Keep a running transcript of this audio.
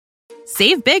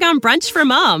Save big on brunch for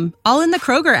mom, all in the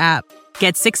Kroger app.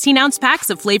 Get 16-ounce packs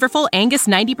of flavorful Angus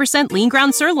 90% lean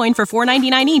ground sirloin for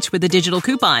 $4.99 each with a digital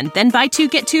coupon. Then buy 2,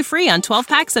 get 2 free on 12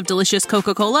 packs of delicious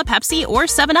Coca-Cola, Pepsi, or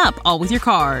 7-Up, all with your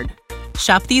card.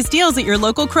 Shop these deals at your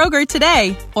local Kroger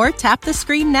today, or tap the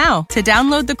screen now to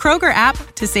download the Kroger app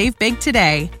to save big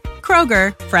today.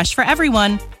 Kroger, fresh for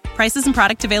everyone. Prices and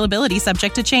product availability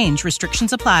subject to change.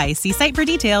 Restrictions apply. See site for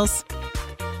details.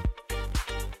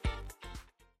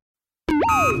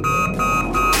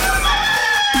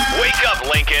 Wake up,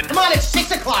 Lincoln. Come on, it's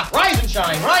 6 o'clock. Rise and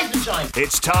shine, rise and shine.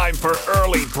 It's time for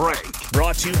Early Break.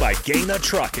 Brought to you by Gaina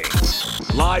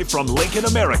Trucking. Live from Lincoln,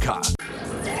 America.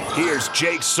 Here's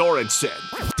Jake Sorensen.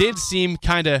 Did seem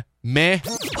kind of meh.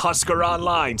 Husker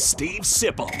Online, Steve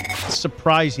Sipple.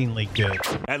 Surprisingly good.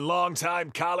 And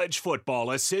longtime college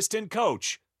football assistant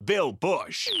coach, Bill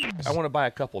Bush. I want to buy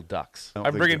a couple ducks.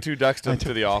 I'm bringing 2 ducks to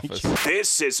the office.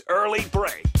 This is Early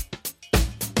Break.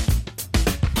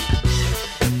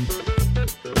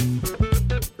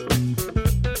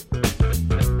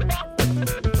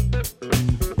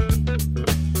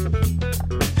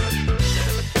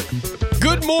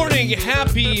 Good morning.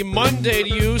 Happy Monday to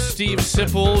you. Steve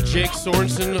Sipple, Jake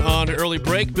Sorensen on Early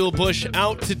Break. Bill Bush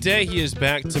out today. He is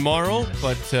back tomorrow,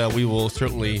 but we will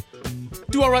certainly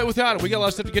do all right without him. We got a lot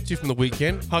of stuff to get to from the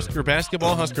weekend. Husker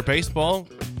basketball, Husker baseball,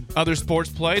 other sports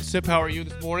played. Sip, how are you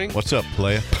this morning? What's up,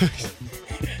 playa?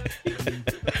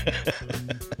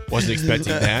 Wasn't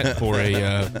expecting that for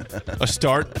a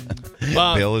start.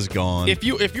 Bill is gone. If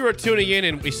you are tuning in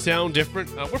and we sound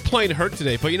different, we're playing hurt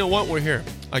today. But you know what? We're here.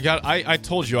 I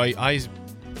told you I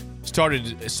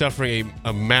started suffering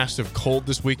a massive cold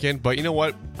this weekend. But you know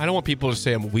what? I don't want people to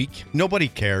say I'm weak. Nobody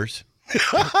cares.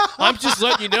 I'm just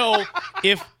letting you know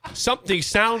if something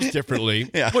sounds differently,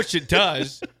 which it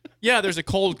does. Yeah, there's a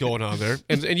cold going on there,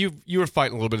 and you were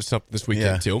fighting a little bit of something this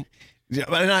weekend too. Yeah,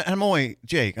 and I'm only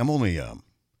Jake. I'm only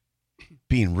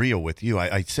being real with you.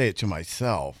 I say it to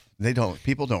myself.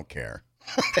 People don't care.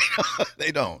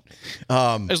 They don't.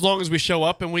 As long as we show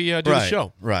up and we do the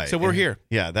show, right? So we're here.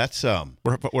 Yeah, that's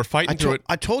we're fighting through it.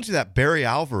 I told you that Barry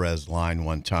Alvarez line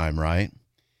one time, right?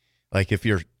 Like if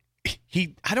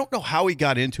I don't know how he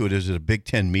got into it. It was at a Big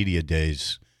Ten Media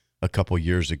Days a couple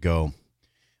years ago.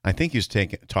 I think he was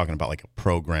talking about like a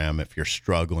program. If you're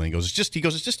struggling, he goes,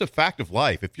 it's just a fact of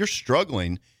life. If you're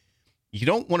struggling, you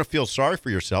don't want to feel sorry for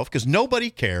yourself because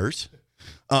nobody cares.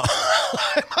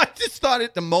 I just thought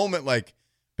at the moment, like,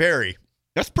 Barry,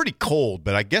 that's pretty cold,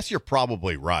 but I guess you're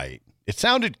probably right. It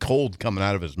sounded cold coming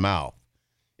out of his mouth.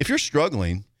 If you're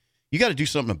struggling, you got to do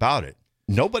something about it.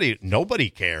 Nobody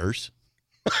cares.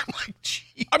 I'm like,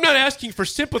 geez. I'm not asking for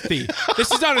sympathy.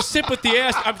 This is not a sympathy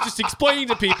ask. I'm just explaining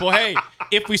to people, hey,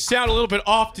 if we sound a little bit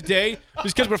off today,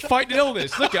 it's because we're fighting an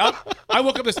illness. Look, I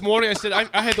woke up this morning, I said,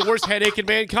 I had the worst headache in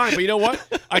mankind, but you know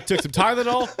what? I took some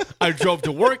Tylenol, I drove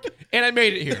to work, and I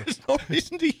made it here. There's no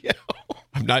reason to yell.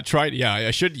 I'm not trying to. Yeah,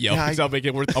 I should yell because I'll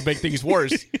make things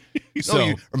worse.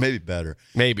 Or maybe better.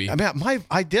 Maybe. I mean,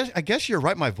 I guess you're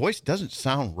right. My voice doesn't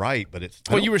sound right, but it's.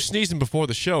 Well, you were sneezing before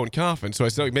the show and coughing, so I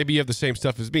said maybe you have the same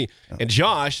stuff as me. And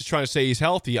Josh is trying to say he's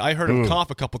healthy. I heard him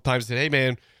cough a couple of times. I said, "Hey,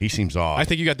 man, he seems off. I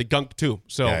think you got the gunk too."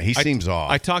 So yeah, he seems off.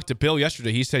 I talked to Bill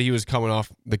yesterday. He said he was coming off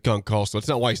the gunk also. It's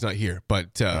not why he's not here,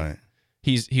 but right.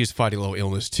 he's fighting a little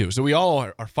illness too. So we all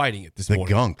are fighting it this morning.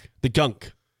 The gunk. The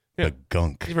gunk. Yeah. The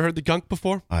gunk. You ever heard the gunk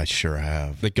before? I sure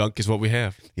have. The gunk is what we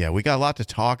have. Yeah, we got a lot to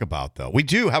talk about, though. We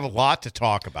do have a lot to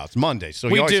talk about. It's Monday, so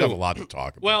we always have a lot to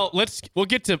talk about. Well, we'll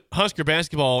get to Husker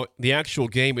basketball, the actual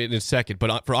game, in a second.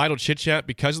 But for idle chit chat,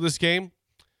 because of this game,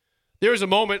 there was a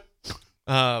moment.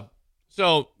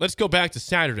 So let's go back to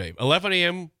Saturday, 11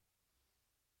 a.m.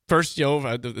 First,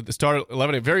 the start at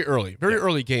 11 a.m. Very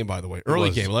early game, by the way.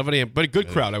 Early game, 11 a.m. But a good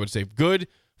crowd, I would say. Good,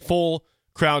 full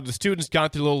crowd. The students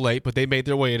got there a little late, but they made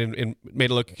their way in and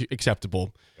made it look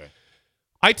acceptable. Okay.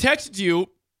 I texted you,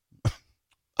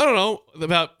 I don't know,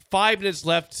 about 5 minutes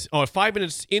left, 5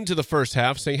 minutes into the first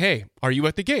half, saying, hey, are you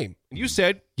at the game? And you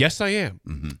said, yes, I am.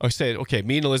 Mm-hmm. I said, okay,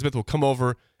 me and Elizabeth will come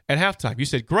over at halftime. You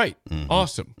said, great,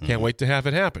 awesome. Can't wait to have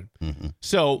it happen. Mm-hmm.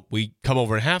 So we come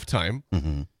over at halftime,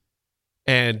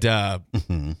 and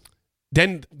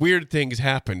then weird things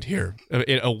happened here.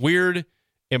 A weird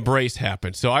embrace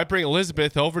happened. So I bring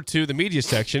Elizabeth over to the media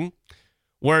section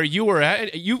where you were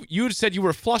at. You had said you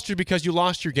were flustered because you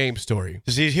lost your game story.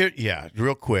 See, here,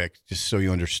 real quick, just so you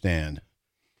understand.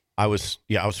 I was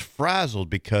frazzled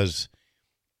because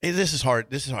this is hard.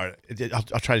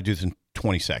 I'll try to do this in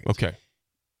 20 seconds. Okay.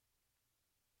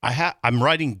 I'm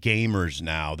writing gamers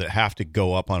now that have to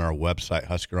go up on our website,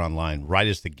 Husker Online, right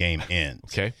as the game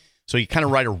ends. Okay. So you kind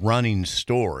of write a running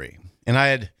story.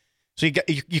 And So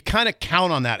you kind of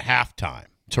count on that halftime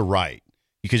to write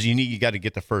because you got to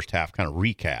get the first half kind of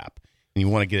recap, and you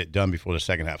want to get it done before the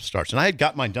second half starts. And I had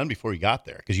got mine done before you got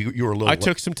there because you were a little. I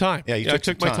took some time. Yeah, I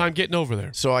took my time getting over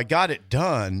there. So I got it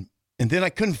done, and then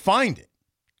I couldn't find it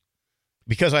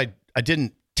because I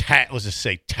didn't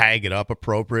tag it up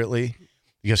appropriately.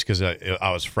 Just because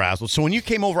I was frazzled. So when you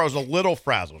came over, I was a little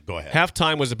frazzled. Go ahead.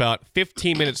 Halftime was about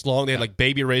 15 minutes long. They had like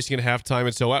baby racing at halftime,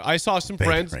 and so I saw some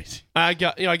friends. Racing. I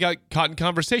got caught in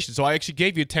conversation, so I actually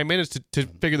gave you 10 minutes to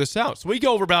figure this out. So we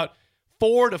go over about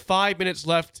 4 to 5 minutes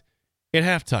left in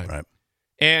halftime, right?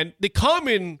 And the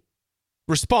common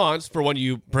response for when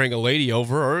you bring a lady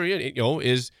over, or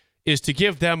is to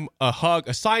give them a hug,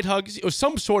 a side hug, or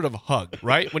some sort of hug,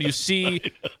 right? When you see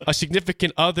a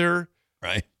significant other,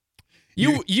 right?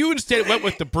 You instead went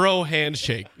with the bro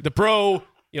handshake. The bro,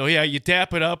 you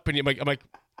dap it up, and I'm like,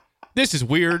 this is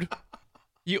weird.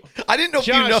 I didn't know if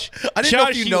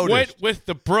you noticed. Went with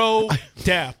the bro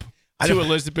dap to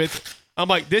Elizabeth. I'm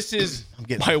like, this is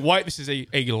my wife. This is a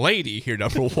lady here,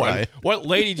 number one. Right. What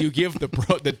lady do you give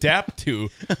the dap to?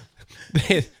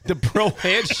 The bro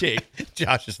handshake.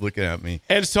 Josh is looking at me.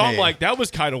 And so I'm like, that was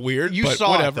kind of weird. You but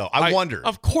saw whatever. it, though. I wondered.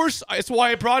 Of course. That's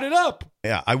why I brought it up.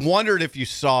 Yeah, I wondered if you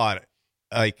saw it.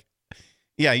 Like,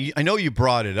 yeah, I know you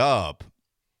brought it up,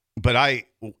 but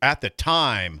at the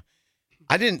time,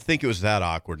 I didn't think it was that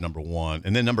awkward, number one.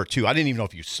 And then number two, I didn't even know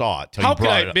if you saw it. How could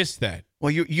I miss that?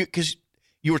 Well, because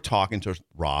you were talking to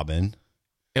Robin.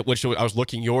 At which I was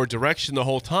looking your direction the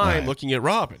whole time, right. Looking at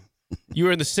Robin. You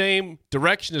were in the same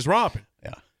direction as Robin.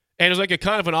 Yeah. And it was like a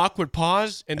kind of an awkward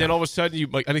pause, and then all of a sudden,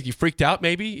 I think you freaked out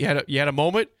maybe. You had a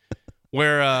moment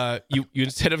where you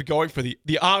instead of going for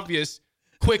the obvious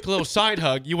quick little side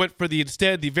hug, you went for the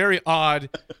very odd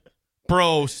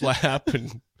bro slap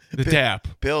and the dap.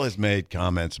 Bill has made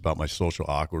comments about my social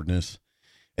awkwardness,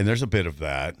 and there's a bit of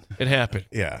that. It happened.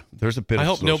 Yeah, there's a bit I of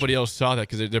hope nobody else saw that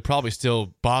because they're probably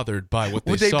still bothered by what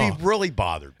they saw. Would they be really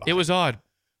bothered by it? It was odd.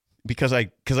 Because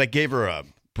I gave her a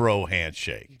bro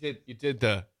handshake. You did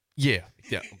the yeah,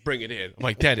 bring it in. I'm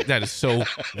like, that is so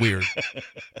weird.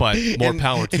 But more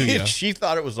power to you. She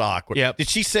thought it was awkward. Yep. Did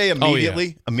she say immediately?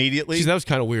 Oh, yeah. Immediately? She said, that was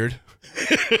kind of weird.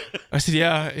 I said,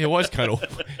 yeah, it was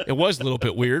a little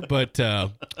bit weird, but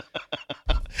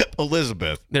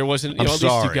Elizabeth, there wasn't. I'm at least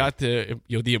sorry. you got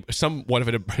the somewhat of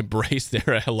an embrace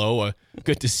there. Hello,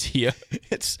 good to see you.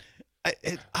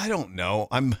 I don't know.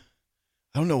 I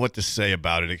don't know what to say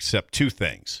about it except two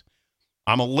things.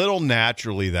 I'm a little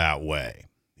naturally that way.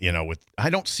 I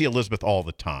don't see Elizabeth all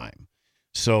the time.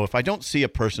 So if I don't see a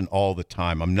person all the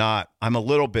time, I'm a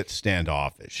little bit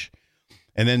standoffish.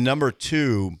 And then number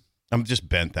two, I'm just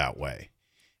bent that way.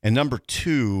 And number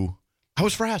two, I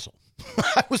was frazzled.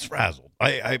 I was frazzled.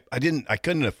 I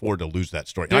couldn't afford to lose that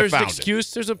story. There's I an found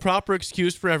excuse. There's a proper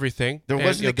excuse for everything.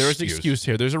 There's an excuse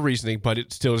here. There's a reasoning, but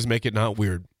it still doesn't make it not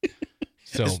weird.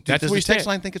 So that's does where the text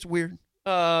line think it's weird?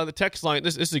 The text line.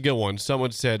 This is a good one.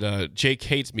 Someone said Jake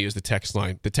hates me is the text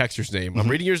line. The texter's name. I'm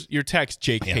reading your text.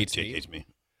 Jake hates me.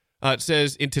 It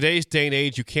says in today's day and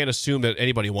age, you can't assume that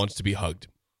anybody wants to be hugged.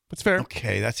 That's fair.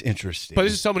 Okay, that's interesting. But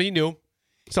this is somebody you knew.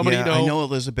 Somebody you know. I know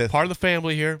Elizabeth. Part of the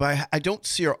family here. But I don't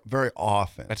see her very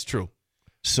often. That's true.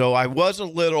 So I was a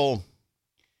little,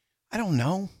 I don't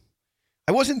know.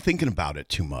 I wasn't thinking about it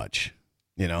too much.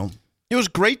 It was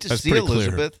great to see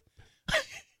Elizabeth.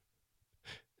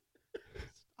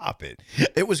 Stop it.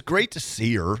 It was great to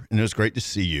see her, and it was great to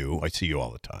see you. I see you all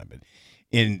the time.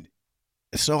 And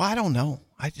so I don't know.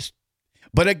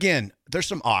 But again, there's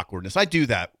some awkwardness. I do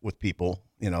that with people,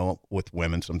 with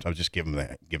women. Sometimes just give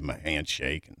them a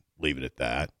handshake and leave it at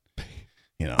that.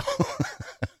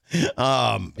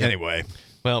 Anyway.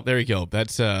 Well, there you go.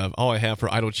 That's all I have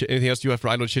for idle chit. Anything else you have for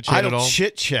idle chit chat at all? Idle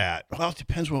chit chat. Well, it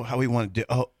depends how we want to do.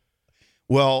 Oh,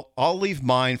 well, I'll leave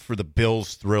mine for the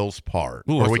Bills Thrills part,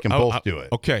 or we can both do it.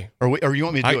 Okay. Or you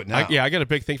want me to do it now? I got a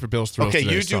big thing for Bills Thrills. Okay,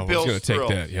 today, you do Bills I was Thrills.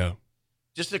 going to take that. Yeah.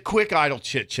 Just a quick idle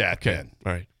chit chat. Okay. Then.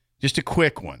 All right. Just a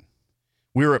quick one.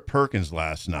 We were at Perkins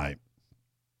last night,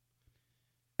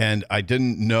 and I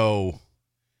didn't know,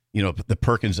 the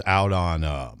Perkins out on.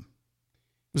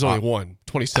 There's only one,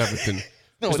 27th and.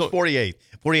 No, it's 48th.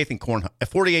 48th and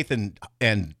 48th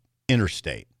and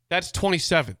Interstate. That's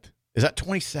 27th. Is that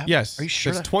 27th? Yes. Are you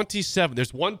sure? That's 27th.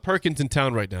 There's one Perkins in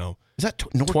town right now. Is that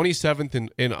 27th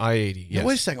in I-80? Yes. No,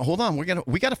 wait a second. Hold on.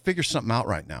 We got to figure something out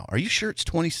right now. Are you sure it's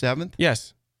 27th?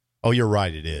 Yes. Oh, you're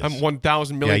right. It is. I'm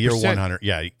 1,000 million. Yeah, you're 100.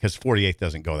 Yeah, because 48th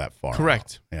doesn't go that far.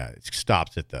 Correct. Out. Yeah, it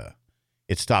stops at the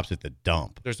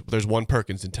dump. There's one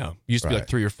Perkins in town. Used to be like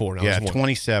 3 or 4 now. Yeah, there's one.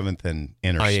 27th and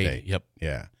Interstate. I-80. Yep.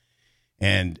 Yeah.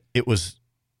 And it was,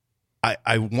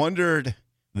 I wondered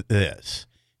this.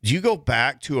 Do you go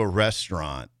back to a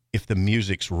restaurant if the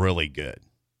music's really good?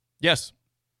 Yes.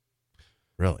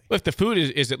 Really? If the food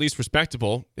is at least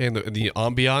respectable and the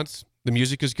ambiance, the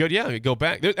music is good, yeah, you go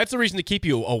back. That's the reason to keep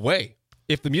you away.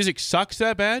 If the music sucks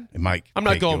that bad, I'm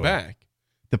not going back.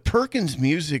 The Perkins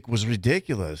music was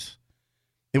ridiculous.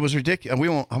 It was ridiculous.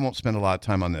 I won't spend a lot of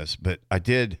time on this, but I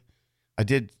did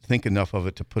think enough of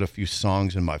it to put a few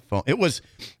songs in my phone. It was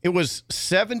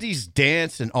 70s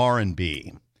dance and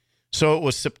R&B. So it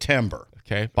was September.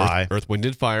 Okay. By Earth, Wind,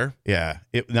 and Fire. Yeah.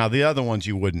 Now, the other ones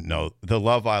you wouldn't know. The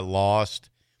Love I Lost.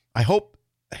 I hope,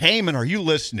 Heyman, are you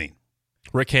listening?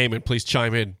 Rick Heyman, please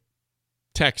chime in.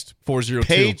 Text 402.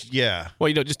 Page, yeah.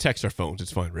 Well, just text our phones.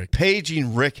 It's fine, Rick.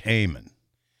 Paging Rick Heyman.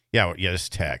 Yeah,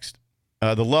 just text.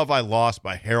 The Love I Lost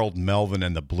by Harold Melvin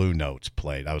and the Blue Notes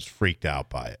played. I was freaked out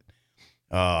by it.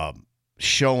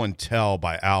 Show and Tell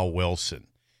by Al Wilson.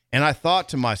 And I thought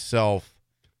to myself,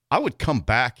 I would come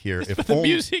back here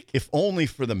if only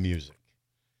for the music.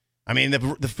 I mean,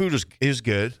 the food is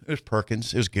good. It was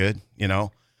Perkins. It was good,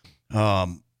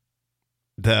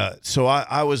 So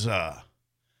I was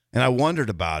and I wondered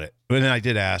about it. And then I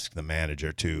did ask the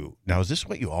manager too. Now, is this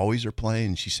what you always are playing?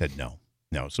 And she said no.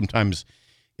 Sometimes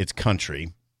it's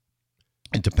country.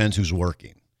 It depends who's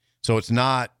working. So it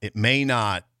may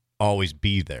not always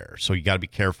be there. So you got to be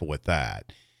careful with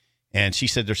that. And she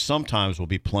said there's sometimes we'll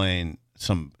be playing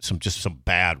some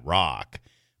bad rock,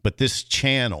 but this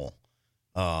channel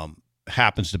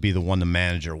happens to be the one the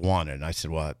manager wanted. And I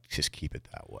said, well, just keep it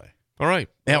that way. All right.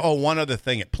 And, one other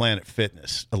thing at Planet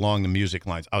Fitness along the music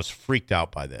lines, I was freaked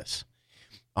out by this.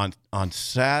 On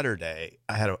Saturday,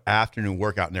 I had an afternoon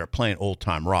workout, and they were playing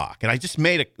old-time rock. And I just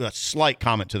made a slight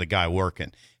comment to the guy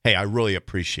working. Hey, I really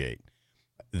appreciate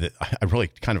that. I really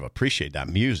kind of appreciate that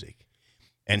music.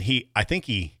 And I think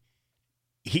he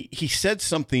said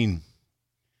something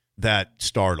that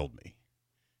startled me.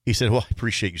 He said, well, I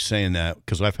appreciate you saying that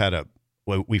because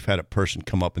we've had a person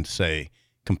come up and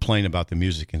complain about the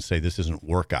music and say this isn't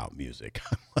workout music.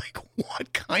 I'm like,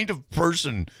 what kind of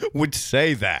person would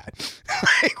say that?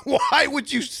 Why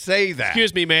would you say that?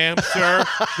 Excuse me, ma'am, sir.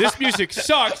 This music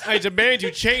sucks. I demand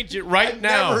you change it right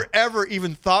now. I never, ever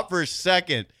even thought for a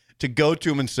second to go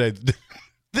to him and say,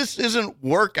 this isn't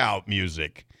workout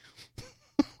music.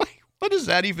 What does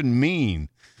that even mean?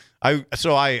 I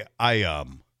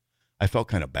felt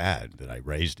kind of bad that I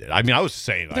raised it. I mean, I was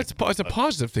saying it's a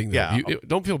positive thing, though. Yeah.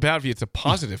 Don't feel bad if it's a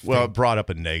positive thing. Well, it brought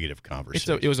up a negative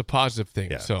conversation. It was a positive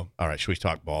thing. Yeah. So, all right, should we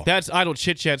talk ball? That's Idle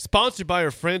Chit Chat, sponsored by our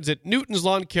friends at Newton's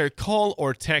Lawn Care. Call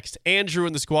or text Andrew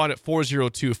and the squad at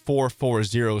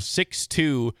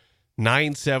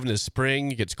 402-440-6297. As spring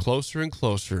gets closer and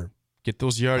closer, get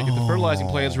the fertilizing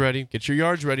plans ready. Get your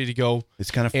yards ready to go. It's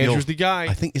gonna feel. Andrew's the guy.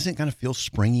 I think isn't it gonna feel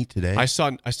springy today? I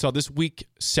saw this week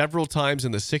several times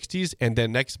in the 60s, and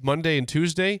then next Monday and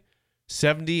Tuesday,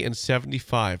 70 and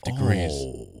 75 degrees.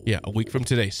 Oh. Yeah, a week from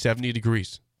today, 70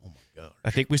 degrees. Oh my God!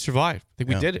 I think we survived. I think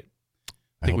we did it.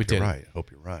 I hope you're right. I hope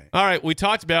you're right. All right, we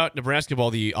talked about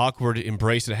Nebrasketball, the awkward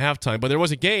embrace at halftime, but there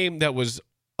was a game that was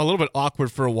a little bit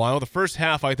awkward for a while. The first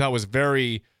half I thought was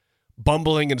very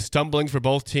bumbling and stumbling for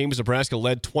both teams. Nebraska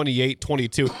led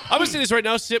 28-22. I'm going to say this right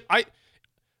now, Sip.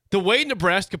 The way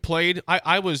Nebraska played,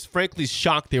 I was frankly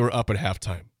shocked they were up at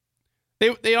halftime.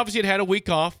 They obviously had a week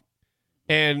off,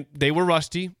 and they were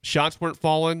rusty. Shots weren't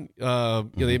falling.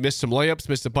 They missed some layups,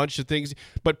 missed a bunch of things.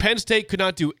 But Penn State could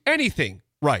not do anything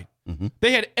right. Mm-hmm.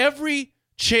 They had every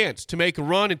chance to make a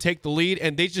run and take the lead,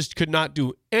 and they just could not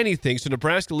do anything. So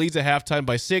Nebraska leads at halftime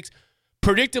by 6.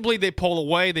 Predictably, they pull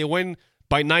away. They win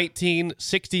by 19,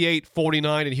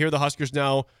 68-49, and here the Huskers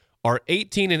now are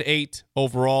 18-8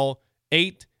 overall,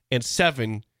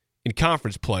 8-7 in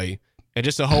conference play, and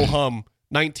just a ho-hum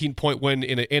 19-point win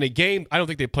in a game. I don't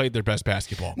think they played their best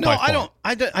basketball. No, I don't.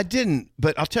 I didn't.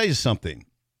 But I'll tell you something.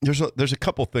 There's a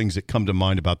couple things that come to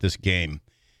mind about this game.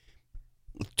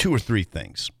 2 or 3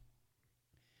 things.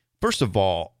 First of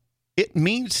all, it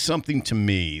means something to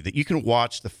me that you can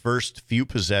watch the first few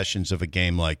possessions of a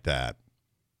game like that.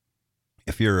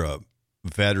 If you're a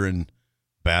veteran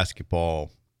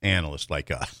basketball analyst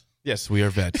like us. Yes, we are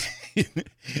vets.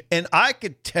 And I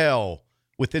could tell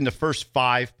within the first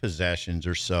 5 possessions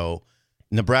or so,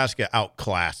 Nebraska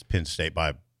outclassed Penn State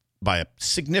by a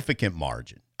significant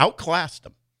margin. Outclassed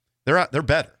them. They're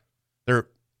better. They're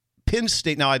Penn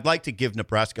State. Now, I'd like to give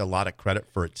Nebraska a lot of credit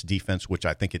for its defense, which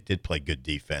I think it did play good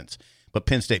defense. But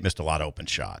Penn State missed a lot of open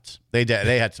shots. They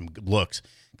had some good looks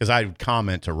because I would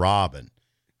comment to Robin,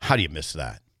 how do you miss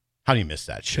that? How do you miss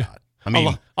that shot? I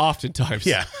mean, oftentimes.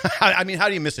 Yeah. I mean, how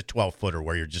do you miss a 12-footer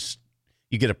where you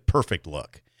get a perfect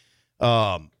look?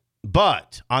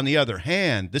 But on the other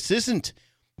hand, this isn't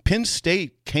Penn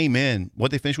State came in,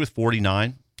 what they finished with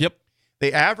 49? Yep.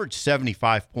 They averaged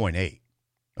 75.8.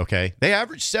 Okay? They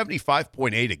averaged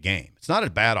 75.8 a game. It's not a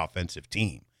bad offensive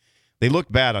team. They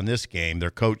looked bad on this game. Their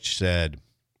coach,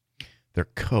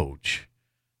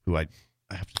 who I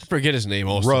have to forget his name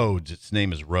also. Rhodes. His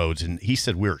name is Rhodes. And he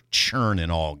said we were churning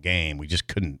all game. We just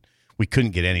couldn't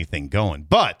get anything going.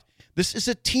 But this is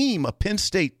a Penn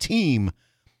State team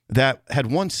that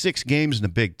had won 6 games in the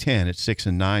Big Ten at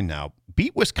 6-9 now.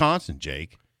 Beat Wisconsin,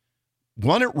 Jake.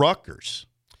 Won at Rutgers.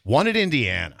 Won at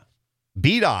Indiana.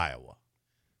 Beat Iowa.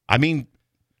 I mean,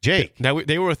 Jake. Now,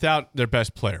 they were without their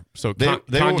best player. So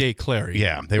Kanye Clary.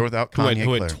 Yeah, they were without Kanye Clary.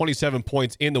 Who had 27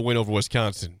 points in the win over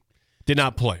Wisconsin. Did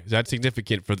not play. Is that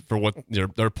significant for what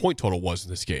their point total was in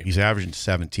this game? He's averaging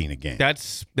 17 a game.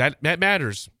 That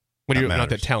matters when you're not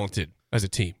that talented as a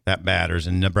team. That matters.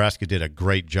 And Nebraska did a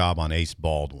great job on Ace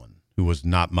Baldwin, who was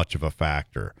not much of a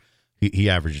factor. He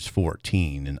averages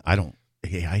 14, and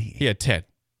he had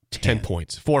 10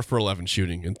 points, 4 for 11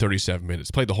 shooting in 37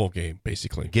 minutes. Played the whole game,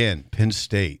 basically. Again, Penn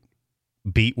State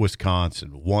beat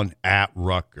Wisconsin, won at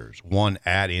Rutgers, won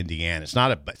at Indiana. It's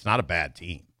not a bad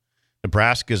team.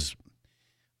 Nebraska's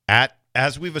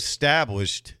as we've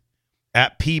established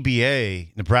at PBA,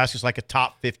 Nebraska's like a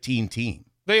top 15 team.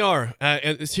 They are.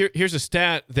 And here's a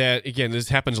stat that, again, this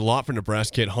happens a lot for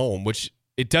Nebraska at home, which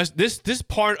it does. This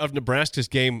part of Nebraska's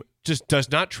game just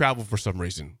does not travel for some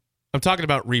reason. I'm talking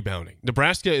about rebounding.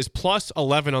 Nebraska is plus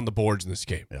 11 on the boards in this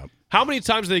game. Yep. How many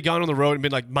times have they gone on the road and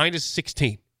been like minus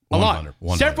 16? A 100,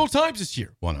 lot. Several times this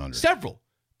year. 100. Several.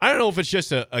 I don't know if it's just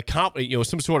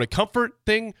some sort of comfort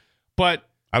thing, but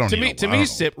to me,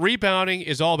 Sip, rebounding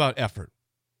is all about effort.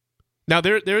 Now,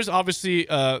 there's obviously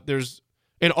there's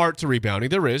an art to rebounding.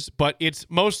 There is, but it's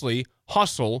mostly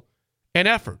hustle and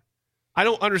effort. I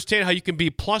don't understand how you can be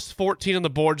plus 14 on the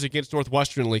boards against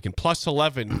Northwestern Lincoln, plus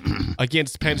 11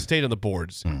 against Penn State on the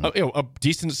boards. A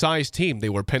decent-sized team.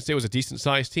 Penn State was a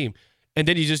decent-sized team. And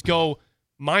then you just go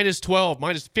minus 12,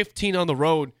 minus 15 on the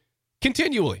road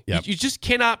continually. Yep. You just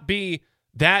cannot be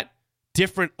that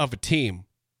different of a team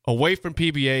away from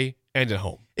PBA and at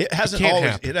home. It hasn't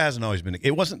always been.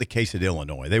 It wasn't the case at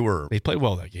Illinois. They played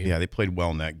well that game. Yeah, they played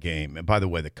well in that game. And by the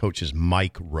way, the coach is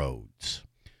Mike Rhodes,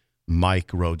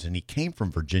 and he came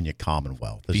from Virginia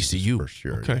Commonwealth. VCU for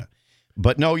sure. Okay, yeah.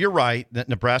 But no, you're right that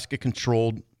Nebraska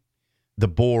controlled the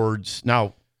boards.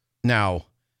 Now,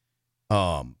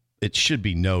 it should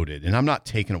be noted, and I'm not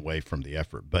taking away from the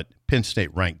effort, but Penn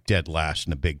State ranked dead last in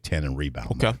the Big Ten in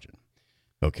rebound margin.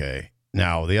 Okay.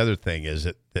 Now, the other thing is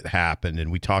that happened,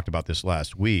 and we talked about this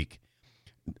last week.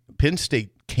 Penn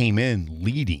State came in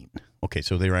leading. Okay,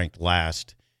 so they ranked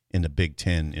last in the Big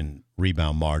Ten in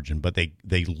rebound margin, but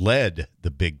they led the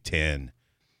Big Ten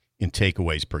in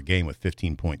takeaways per game with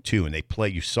 15.2, and they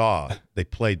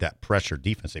played that pressure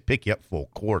defense. They pick you up full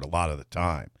court a lot of the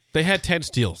time. They had 10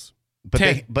 steals.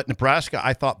 But Nebraska,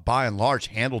 I thought by and large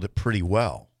handled it pretty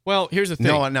well. Well, here's the thing.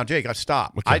 No, now Jake, I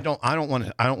stop. Okay. I don't want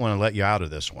to let you out of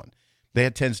this one. They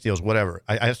had 10 steals, whatever.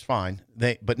 That's fine.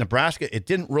 But Nebraska, it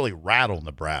didn't really rattle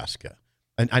Nebraska.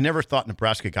 And I never thought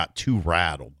Nebraska got too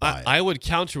rattled by it. I would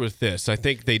counter with this. I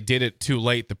think they did it too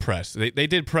late, the press. They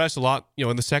did press a lot,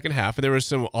 in the second half, and there was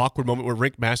some awkward moment where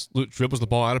Rick Mass dribbles the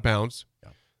ball out of bounds.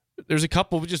 Yeah. There's a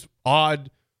couple of just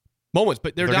odd moments,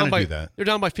 but they're down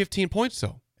by 15 points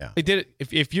though. Yeah. They did it.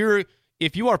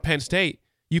 If you are Penn State,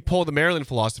 you pull the Maryland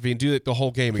philosophy and do it the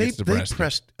whole game against Nebraska. They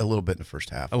pressed a little bit in the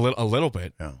first half. A little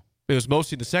bit. Yeah. It was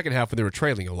mostly the second half when they were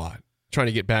trailing a lot, trying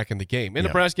to get back in the game. And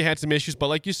Nebraska had some issues, but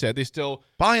like you said, they still,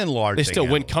 by and large, they still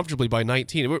win comfortably by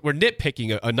 19. We're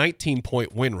nitpicking a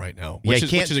 19-point win right now, which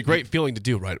is a great feeling to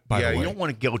do. By the way, you don't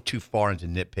want to go too far into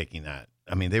nitpicking that.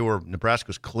 I mean, Nebraska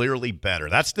was clearly better.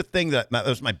 That's the thing that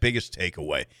was my biggest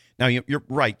takeaway. Now you're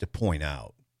right to point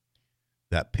out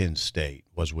that Penn State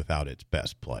was without its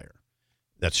best player.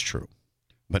 That's true,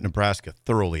 but Nebraska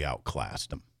thoroughly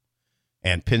outclassed them,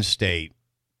 and Penn State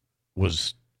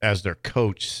was, as their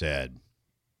coach said,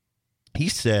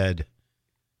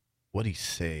 what did he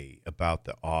say about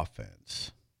the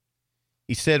offense?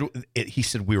 He said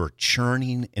we were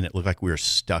churning and it looked like we were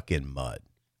stuck in mud.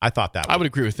 I thought that. I would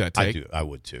agree with that take. I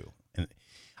would too. And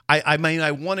I mean,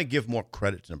 I want to give more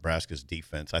credit to Nebraska's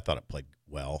defense. I thought it played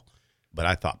well, but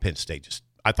I thought Penn State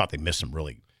I thought they missed some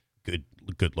really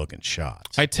good looking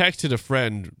shots. I texted a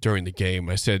friend during the game.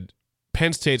 I said,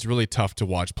 Penn State's really tough to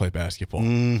watch play basketball.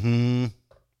 Mm-hmm.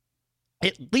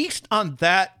 At least on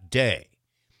that day.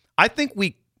 I think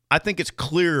it's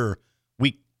clear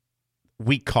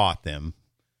we caught them,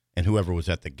 and whoever was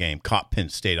at the game caught Penn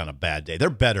State on a bad day. They're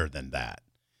better than that.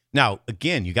 Now,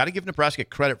 again, you got to give Nebraska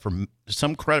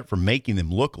some credit for making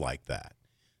them look like that.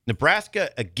 Nebraska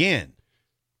again.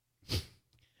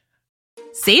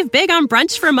 Save big on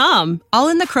brunch for mom, all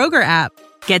in the Kroger app.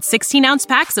 Get 16-ounce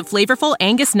packs of flavorful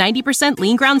Angus 90%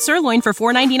 lean ground sirloin for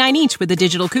 $4.99 each with a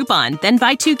digital coupon. Then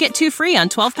buy 2, get 2 free on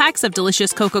 12 packs of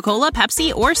delicious Coca-Cola,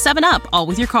 Pepsi, or 7-Up, all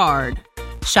with your card.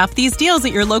 Shop these deals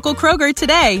at your local Kroger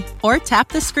today, or tap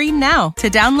the screen now to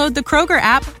download the Kroger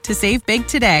app to save big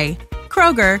today.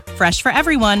 Kroger, fresh for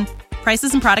everyone.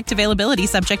 Prices and product availability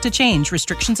subject to change.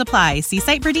 Restrictions apply. See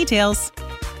site for details.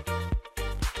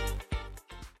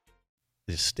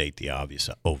 Just state the obvious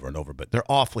over and over, but they're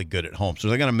awfully good at home, so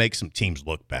they're going to make some teams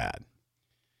look bad.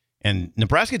 And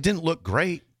Nebraska didn't look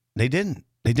great. They didn't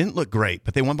look great,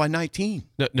 but they won by 19.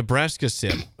 Nebraska,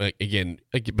 Sim, again,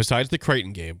 besides the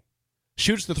Creighton game,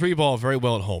 shoots the three ball very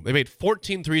well at home. They made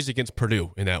 14 threes against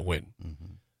Purdue in that win. Mm-hmm.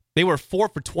 They were 4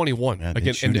 for 21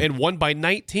 and won by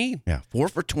 19. Yeah, 4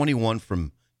 for 21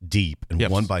 from deep and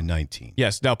won by 19.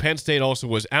 Yes. Now, Penn State also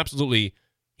was absolutely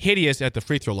hideous at the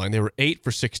free throw line. They were 8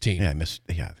 for 16.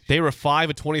 Yeah, they were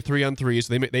 5 of 23 on threes.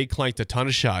 They clanked a ton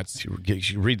of shots. You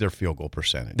should read their field goal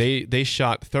percentage. They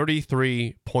shot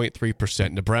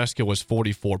 33.3%. Nebraska was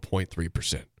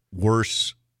 44.3%.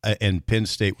 Worse, and Penn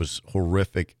State was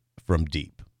horrific from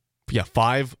deep. Yeah,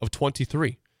 5 of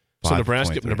 23. So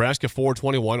Nebraska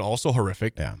 4-21, also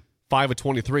horrific. Yeah. 5 of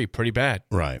 23, pretty bad.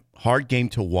 Right. Hard game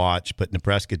to watch, but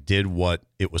Nebraska did what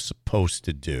it was supposed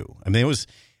to do. I mean,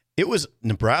 it was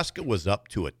Nebraska was up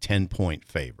to a 10-point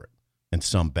favorite in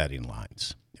some betting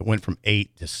lines. It went from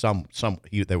 8 to some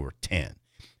they were 10.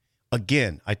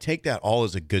 Again, I take that all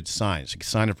as a good sign. It's a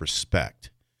sign of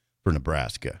respect for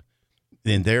Nebraska.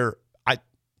 And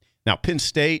now Penn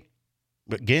State,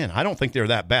 again, I don't think they're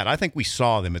that bad. I think we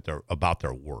saw them about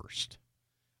their worst.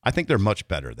 I think they're much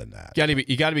better than that.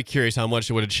 You got to be curious how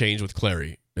much it would have changed with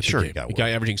Clary. Sure, the guy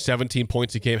averaging 17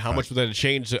 points a game. How much would that have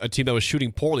changed a team that was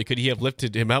shooting poorly? Could he have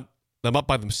lifted them up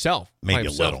by themselves? Maybe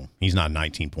a little. He's not a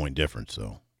 19-point difference,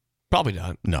 though. Probably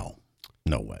not. No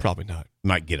way. Probably not.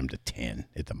 Might get him to 10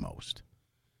 at the most.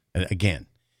 And again,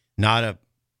 not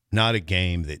a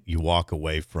game that you walk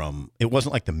away from. It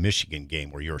wasn't like the Michigan game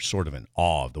where you're sort of in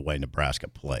awe of the way Nebraska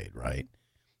played, right?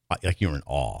 Like you were in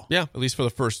awe. Yeah, at least for the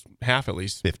first half, at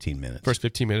least 15 minutes. First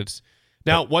 15 minutes.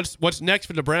 Now, what's next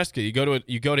for Nebraska? You go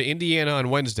to Indiana on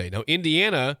Wednesday. Now,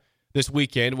 Indiana this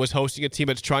weekend was hosting a team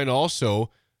that's trying to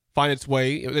also find its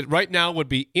way. Right now would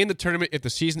be in the tournament if the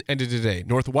season ended today.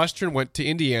 Northwestern went to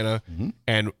Indiana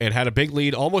and had a big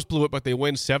lead, almost blew it, but they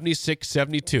win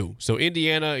 76-72. So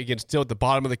Indiana, again, still at the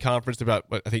bottom of the conference. They're about,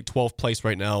 I think, 12th place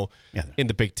right now in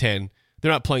the Big Ten.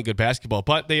 They're not playing good basketball,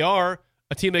 but they are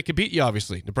a team that could beat you,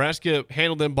 obviously. Nebraska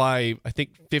handled them by, I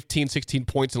think, 15, 16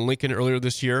 points in Lincoln earlier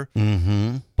this year.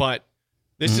 Mm-hmm. But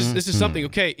this is something,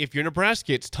 okay, if you're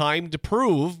Nebraska, it's time to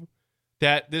prove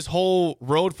that this whole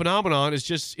road phenomenon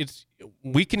is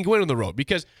we can win on the road.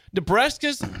 Because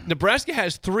Nebraska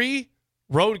has 3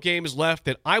 road games left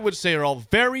that I would say are all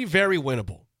very, very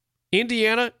winnable.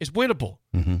 Indiana is winnable.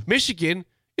 Mm-hmm. Michigan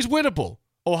is winnable.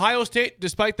 Ohio State,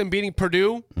 despite them beating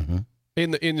Purdue,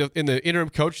 in the interim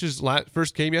coach's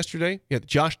first game yesterday,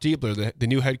 Josh Diebler, the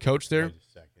new head coach there,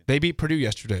 they beat Purdue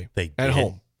yesterday at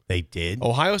home. They did?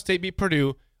 Ohio State beat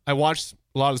Purdue. I watched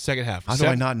a lot of the second half. How do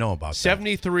I not know about that?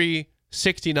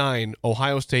 73-69,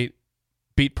 Ohio State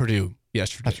beat Purdue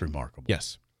yesterday. That's remarkable.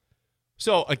 Yes.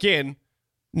 So, again,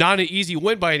 not an easy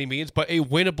win by any means, but a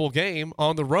winnable game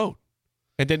on the road.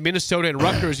 And then Minnesota and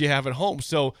Rutgers you have at home.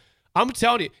 So, I'm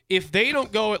telling you, if they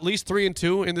don't go at least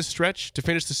 3-2 in this stretch to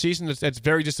finish the season, that's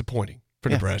very disappointing for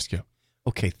Nebraska.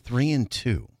 Okay,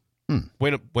 3-2.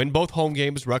 Win both home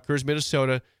games, Rutgers,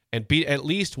 Minnesota, and beat at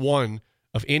least one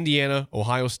of Indiana,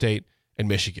 Ohio State, and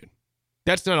Michigan.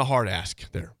 That's not a hard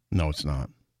ask there. No, it's not.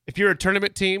 If you're a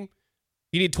tournament team,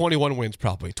 you need 21 wins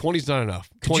probably. 20 is not enough.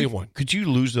 21. Could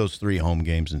you lose those 3 home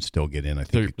games and still get in? I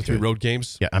think the 3 road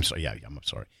games? Yeah, I'm sorry. Yeah, I'm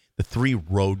sorry. The 3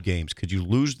 road games. Could you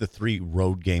lose the 3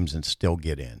 road games and still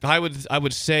get in? I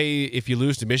would say if you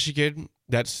lose to Michigan,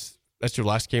 that's your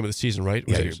last game of the season, right?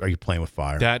 Yeah, are you playing with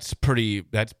fire? That's pretty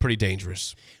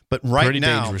dangerous. But right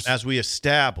now, as we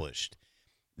established,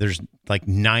 there's like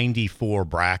 94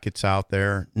 brackets out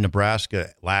there.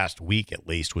 Nebraska last week at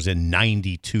least was in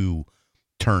 92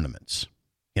 tournaments.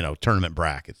 Tournament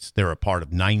brackets. They're a part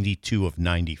of 92 of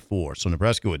 94. So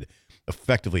Nebraska would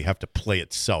effectively have to play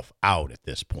itself out at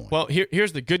this point. Well,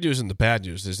 here's the good news and the bad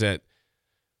news is that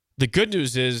the good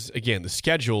news is, again, the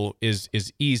schedule is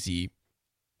easy,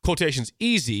 quotations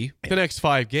easy, the next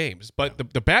 5 games. But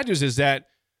the bad news is that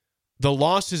the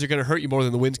losses are going to hurt you more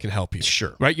than the wins can help you.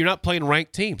 Sure. Right? You're not playing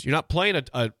ranked teams. You're not playing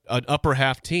an upper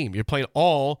half team. You're playing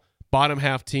all bottom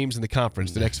half teams in the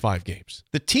conference the next 5 games.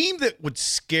 The team that would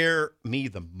scare me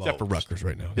the most, except for Rutgers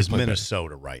right now, is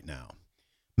Minnesota right now.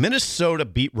 Minnesota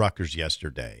beat Rutgers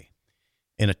yesterday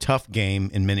in a tough game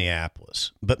in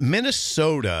Minneapolis. But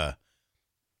Minnesota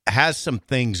has some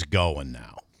things going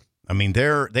now. I mean,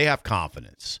 they have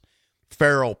confidence.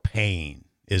 Farrell Payne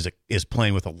is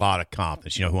playing with a lot of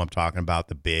confidence. You know who I'm talking about,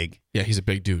 the big? Yeah, he's a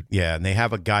big dude. Yeah, and they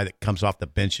have a guy that comes off the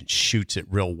bench and shoots it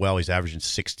real well. He's averaging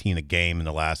 16 a game in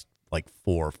the last, 4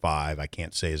 or 5. I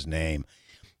can't say his name.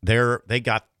 They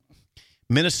got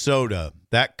Minnesota,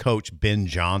 that coach, Ben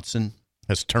Johnson,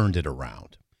 has turned it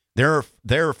around. They'll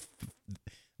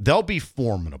be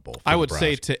formidable. I would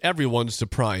say to everyone's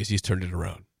surprise, he's turned it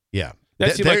around. Yeah.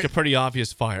 That seemed like a pretty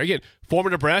obvious fire. Again, former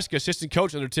Nebraska assistant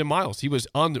coach under Tim Miles. He was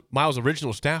on Miles'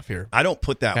 original staff here. I don't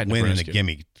put that win in a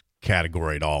gimme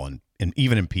category at all, and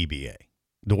even in PBA,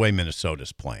 the way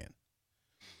Minnesota's playing.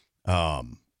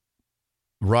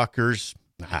 Rutgers,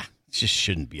 it just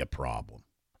shouldn't be a problem.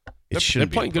 They're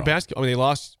playing good basketball. I mean, they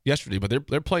lost yesterday, but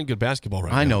they're playing good basketball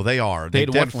right now. I know they are. They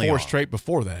had won 4 straight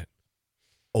before that.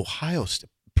 Ohio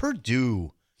State,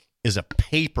 Purdue is a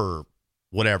paper,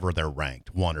 whatever they're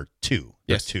ranked, 1 or 2.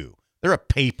 Yes, 2. They're a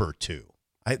paper 2.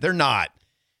 They're not.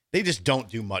 They just don't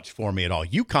do much for me at all.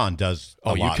 UConn does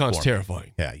a lot UConn's for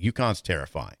terrifying. Me. Yeah, UConn's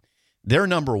terrifying. They're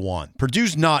number 1.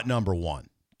 Purdue's not number 1.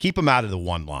 Keep them out of the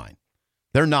 1 line.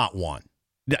 They're not 1.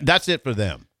 That's it for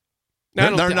them. I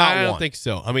don't think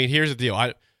so. I mean, here's the deal.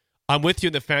 I'm with you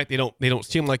in the fact they don't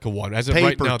seem like a 1. As of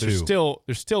right now, there's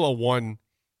still a 1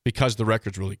 because the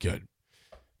record's really good.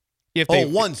 If they,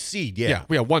 1 seed, yeah.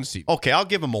 Yeah, 1 seed. Okay, I'll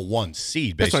give them a 1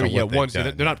 seed based on what 1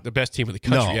 seed. They're not the best team in the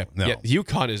country yet. No. Yet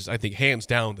UConn is, I think, hands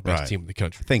down the best team in the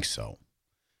country.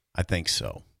 I think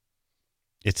so.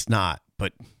 It's not,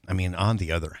 but, I mean, on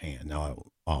the other hand, now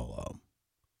I'll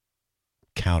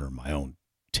counter my own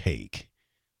take.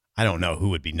 I don't know who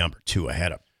would be number 2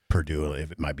 ahead of Purdue.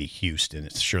 If it might be Houston,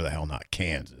 it's sure the hell not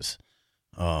Kansas.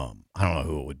 I don't know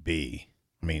who it would be.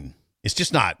 I mean, it's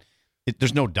just not.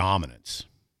 There's no dominance.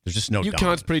 There's just no.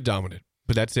 UConn's pretty dominant,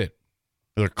 but that's it.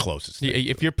 They're closest.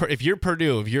 If you're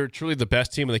Purdue, if you're truly the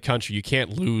best team in the country, you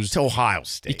can't lose to Ohio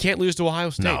State. You can't lose to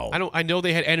Ohio State. No. I know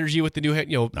they had energy with the new head,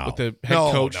 with the head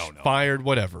coach fired,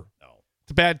 whatever. No,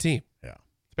 it's a bad team. Yeah,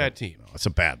 it's a bad team. No, it's a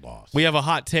bad loss. We have a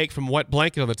hot take from Wet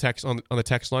Blanket on the text on the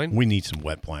text line. We need some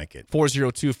Wet Blanket.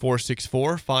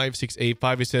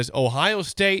 402-464-5685. He says Ohio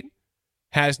State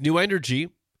has new energy.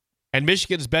 And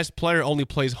Michigan's best player only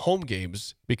plays home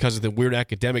games because of the weird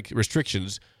academic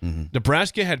restrictions. Mm-hmm.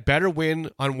 Nebraska had better win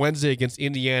on Wednesday against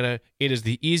Indiana. It is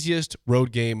the easiest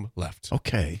road game left.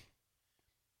 Okay.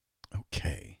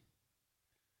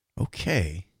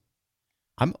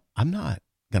 I'm not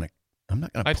gonna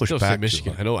I'd push still back say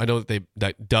Michigan. I know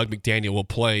that Doug McDaniel will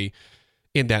play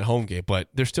in that home game, but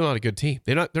they're still not a good team.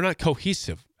 They're not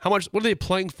cohesive. What are they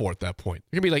playing for at that point?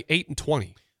 They're gonna be like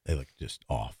 8-20. They look just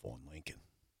awful in Lincoln.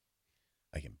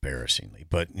 Like embarrassingly,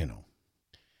 but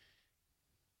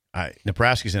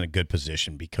Nebraska's in a good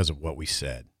position because of what we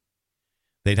said.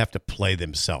 They'd have to play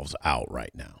themselves out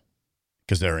right now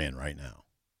because they're in right now,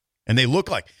 and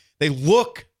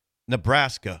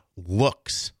Nebraska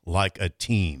looks like a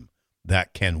team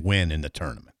that can win in the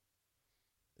tournament.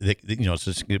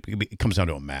 It comes down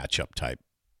to a matchup type.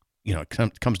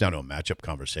 It comes down to a matchup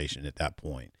conversation at that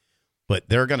point, but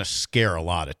they're going to scare a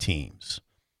lot of teams.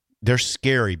 They're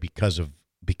scary because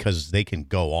they can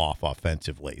go off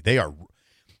offensively. They are,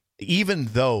 even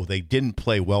though they didn't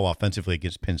play well offensively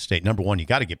against Penn State. Number one, you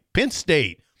got to get Penn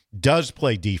State does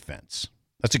play defense.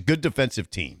 That's a good defensive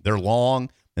team. They're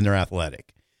long and they're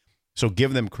athletic, so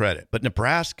give them credit. But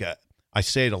Nebraska, I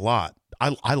say it a lot.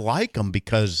 I like them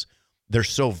because they're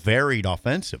so varied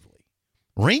offensively.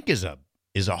 Rink is a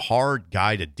hard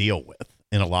guy to deal with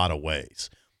in a lot of ways.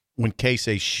 When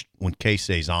Casey's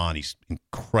on, he's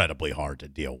incredibly hard to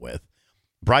deal with.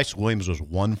 Bryce Williams was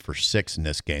 1 for 6 in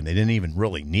this game. They didn't even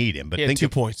really need him. But he had 2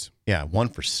 points. Yeah, 1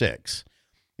 for 6.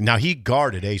 Now, he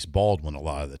guarded Ace Baldwin a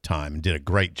lot of the time and did a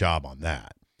great job on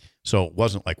that. So it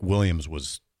wasn't like Williams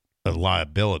was a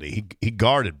liability. He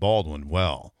guarded Baldwin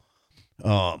well.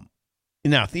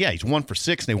 He's 1 for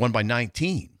 6, and they won by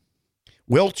 19.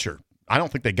 Wilcher, I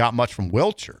don't think they got much from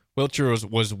Wilcher. Wilcher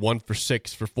was 1 for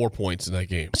 6 for 4 points in that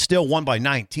game. Still won by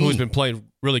 19. Who's been playing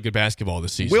really good basketball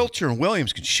this season. Wilcher and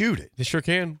Williams can shoot it. They sure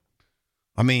can.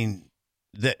 I mean,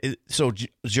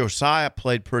 Josiah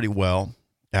played pretty well.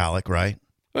 Alec, right?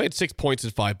 Well, he had 6 points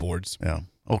and 5 boards. Yeah.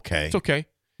 Okay. It's okay.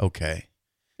 Okay.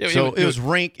 So it was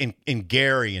Rink and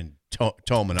Gary and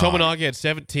Tominaga. Tominaga had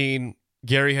 17.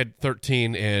 Gary had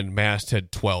 13, and Mast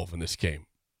had 12 in this game.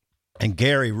 And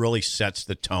Gary really sets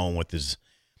the tone with his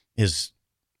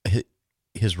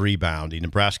his rebounding.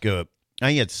 Nebraska,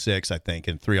 he had 6, I think,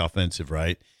 and 3 offensive,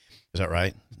 right? Is that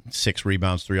right? 6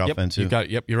 rebounds, 3 offensive. You got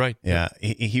it. Yep, you're right. Yeah,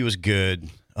 he was good,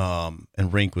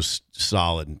 and Rink was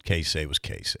solid, and Casey was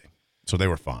Casey. So they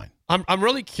were fine. I'm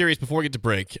really curious before we get to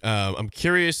break. I'm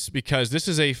curious because this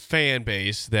is a fan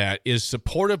base that is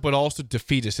supportive but also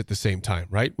defeatist at the same time,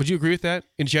 right? Would you agree with that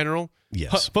in general?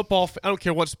 Yes. Football, I don't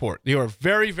care what sport. They are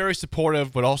very, very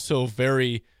supportive but also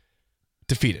very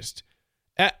defeatist.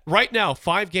 Right now,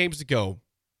 5 games to go,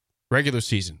 regular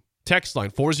season. Text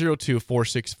line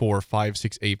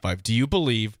 402-464-5685. Do you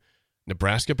believe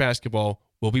Nebraska basketball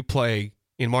will be playing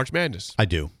in March Madness? I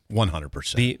do,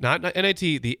 100%. The not NIT,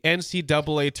 the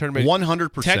NCAA tournament.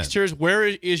 100%. Textures, where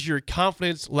is your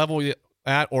confidence level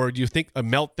at, or do you think a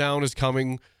meltdown is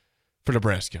coming for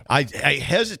Nebraska? I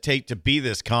hesitate to be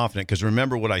this confident because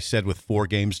remember what I said with 4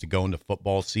 games to go into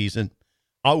football season?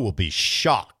 I will be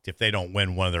shocked if they don't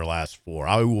win one of their last 4.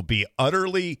 I will be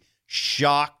utterly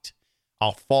shocked.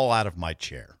 I'll fall out of my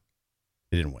chair.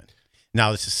 They didn't win.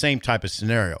 Now, it's the same type of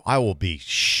scenario. I will be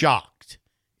shocked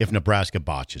if Nebraska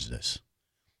botches this.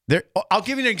 I'll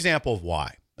give you an example of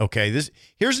why. Okay,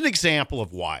 here's an example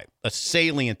of why, a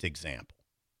salient example.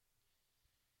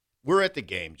 We're at the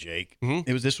game, Jake.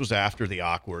 Mm-hmm. This was after the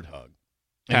awkward hug.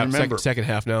 And remember, second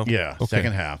half now? Yeah, okay.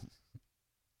 Second half.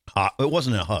 It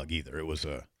wasn't a hug either. It was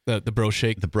the bro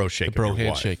shake. The bro shake. The bro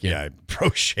handshake. Yeah,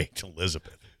 bro shaked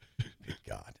Elizabeth. Good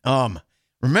God.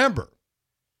 Remember,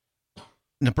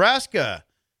 Nebraska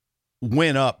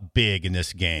went up big in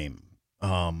this game.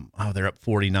 They're up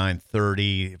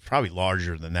 49-30, probably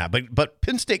larger than that. But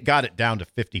Penn State got it down to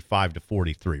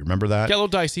 55-43. Remember that? Got a little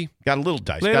dicey. Got a little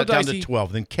dicey. Got it down to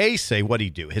 12. Then Casey, what'd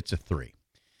he do? Hits a 3.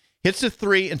 Hits a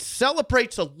 3 and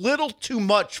celebrates a little too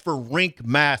much for Rink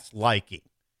Mass liking.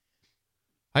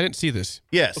 I didn't see this.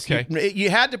 Yes. Okay. You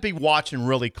had to be watching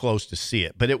really close to see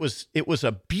it, but it was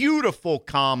a beautiful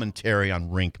commentary on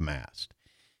Rink Mass.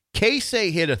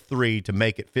 Casey hit a 3 to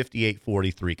make it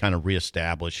 58-43, kind of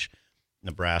reestablish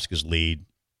Nebraska's lead,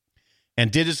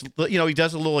 and did his, he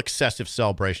does a little excessive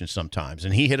celebration sometimes,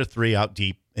 and he hit a 3 out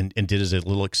deep and did his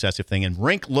little excessive thing, and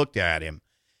Rink looked at him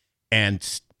and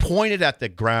pointed at the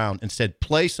ground and said,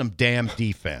 "Play some damn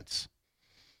defense."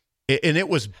 And it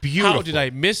was beautiful. How did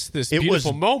I miss this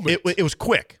beautiful moment? It was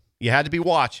quick. You had to be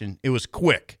watching. It was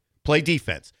quick. Play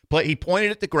defense. He pointed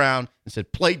at the ground and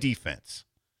said, "Play defense."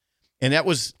 And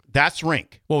that's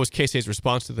Rink. What was Casey's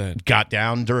response to that? Got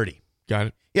down dirty. Got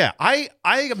it. Yeah, I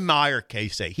admire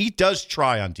Casey. He does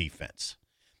try on defense.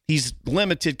 He's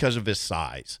limited because of his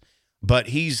size, but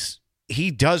he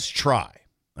does try.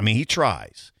 I mean, he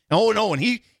tries. Oh, no, and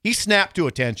he snapped to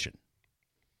attention.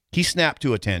 He snapped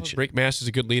to attention. Rink Mass is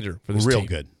a good leader for this real team.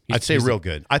 Good. I'd say real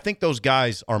good. I think those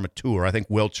guys are mature. I think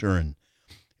Wilcher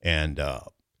and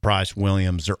Bryce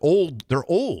Williams, they're old. They're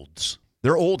olds.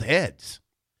 They're old heads.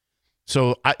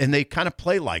 So and they kind of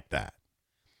play like that.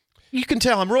 You can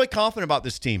tell I'm really confident about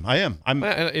this team. I am.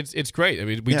 It's great. I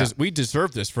mean, we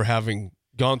deserve this for having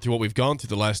gone through what we've gone through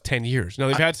the last 10 years. Now,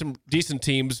 they've had some decent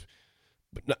teams,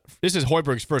 but this is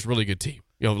Hoiberg's first really good team.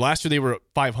 Last year they were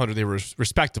 500. They were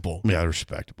respectable. Yeah,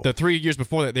 respectable. The 3 years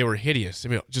before that, they were hideous. I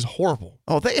mean, just horrible.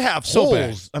 Oh, they have so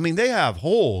holes. Bad. I mean, they have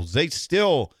holes. They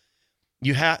still,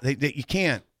 you can't.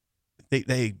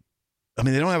 They don't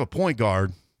have a point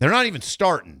guard. They're not even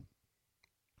starting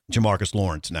Jamarcus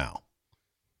Lawrence now.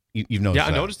 You've noticed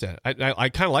that. I noticed that. I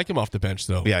kind of like him off the bench,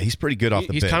 though. Yeah, he's pretty good off the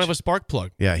bench. He's kind of a spark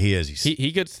plug. Yeah, he is.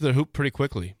 He gets to the hoop pretty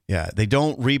quickly. Yeah, they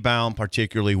don't rebound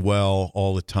particularly well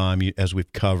all the time, as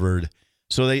we've covered.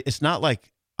 So it's not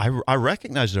like I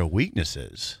recognize their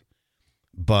weaknesses,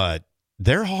 but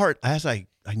they're hard. As I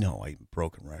know, I'm a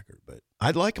broken record, but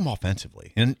I'd like them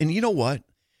offensively. And you know what?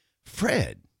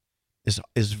 Fred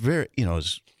is very,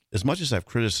 as much as I've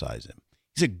criticized him,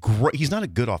 he's not a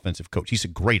good offensive coach. He's a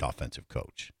great offensive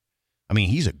coach. I mean,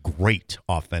 he's a great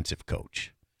offensive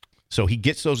coach. So he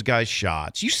gets those guys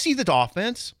shots. You see the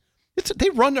offense? They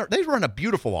run a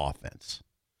beautiful offense.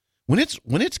 When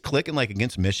it's clicking like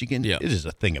against Michigan, It is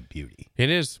a thing of beauty. It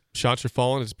is. Shots are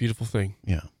falling. It's a beautiful thing.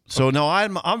 Yeah. So no,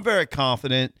 I'm very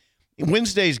confident.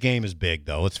 Wednesday's game is big,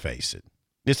 though. Let's face it.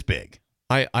 It's big.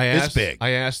 It's big. I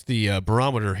asked the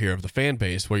barometer here of the fan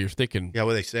base where you're thinking. Yeah,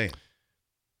 what are they saying?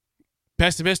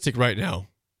 Pessimistic right now.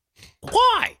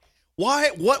 Why?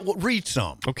 What? Read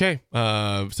some. Okay.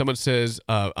 Someone says,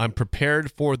 I'm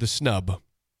prepared for the snub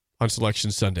on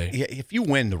Selection Sunday. Yeah, if you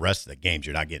win the rest of the games,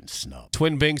 you're not getting snubbed.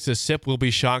 Twin Bing says Sip will be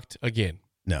shocked again.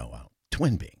 No,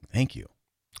 Twin Bing. Thank you.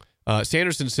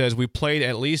 Sanderson says, we played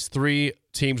at least 3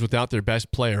 teams without their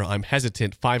best player. I'm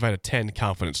hesitant. 5 out of 10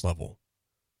 confidence level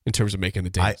in terms of making the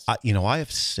dance. I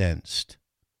have sensed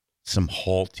some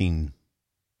halting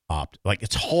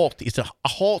it's a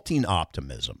halting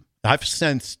optimism. I've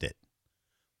sensed it.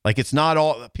 Like it's not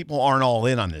all people aren't all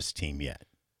in on this team yet.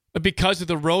 But because of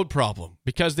the road problem,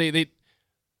 because they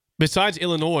besides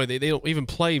Illinois, they don't even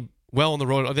play well on the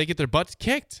road, or they get their butts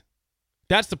kicked.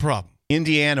 That's the problem.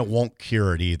 Indiana won't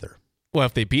cure it either. Well,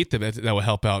 if they beat them, that will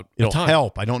help out. It'll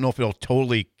help. I don't know if it'll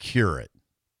totally cure it.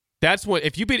 That's what,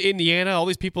 if you beat Indiana, all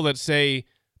these people that say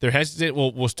they're hesitant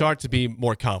will start to be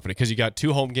more confident because you got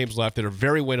 2 home games left that are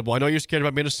very winnable. I know you're scared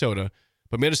about Minnesota,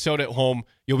 but Minnesota at home,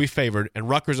 you'll be favored, and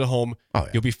Rutgers at home,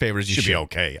 you'll be favored. Should be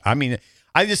okay. I mean,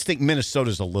 I just think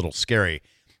Minnesota's a little scary,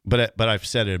 but I've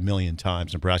said it a million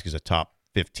times. Nebraska's a top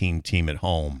 15 team at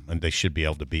home, and they should be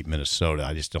able to beat Minnesota.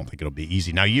 I just don't think it'll be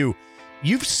easy. Now, you've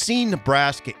seen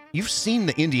Nebraska. You've seen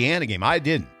the Indiana game. I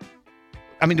didn't.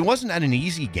 I mean, wasn't that an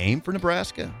easy game for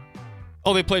Nebraska?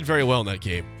 Oh, they played very well in that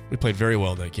game. They played very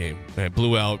well in that game. They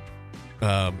blew out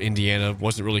Indiana.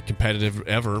 Wasn't really competitive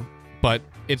ever, but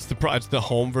it's the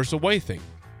home versus away thing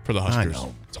for the Huskers. I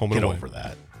know. It's home and Get away. over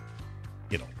that.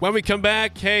 When we come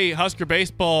back, hey, Husker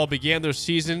baseball began their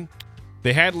season.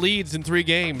 They had leads in 3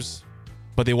 games,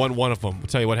 but they won 1 of them. We'll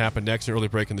tell you what happened next. Early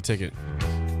break in the ticket.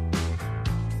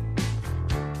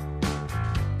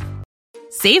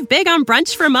 Save big on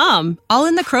brunch for mom, all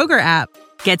in the Kroger app.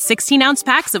 Get 16-ounce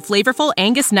packs of flavorful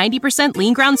Angus 90%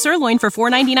 lean ground sirloin for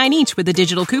 $4.99 each with a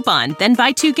digital coupon. Then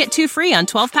buy 2, get 2 free on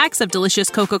 12 packs of delicious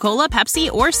Coca-Cola,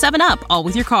 Pepsi, or 7-Up, all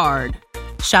with your card.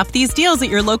 Shop these deals at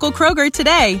your local Kroger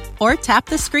today, or tap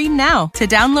the screen now to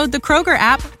download the Kroger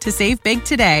app to save big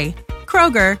today.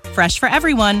 Kroger, fresh for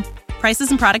everyone.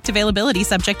 Prices and product availability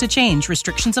subject to change.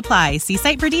 Restrictions apply. See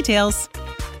site for details.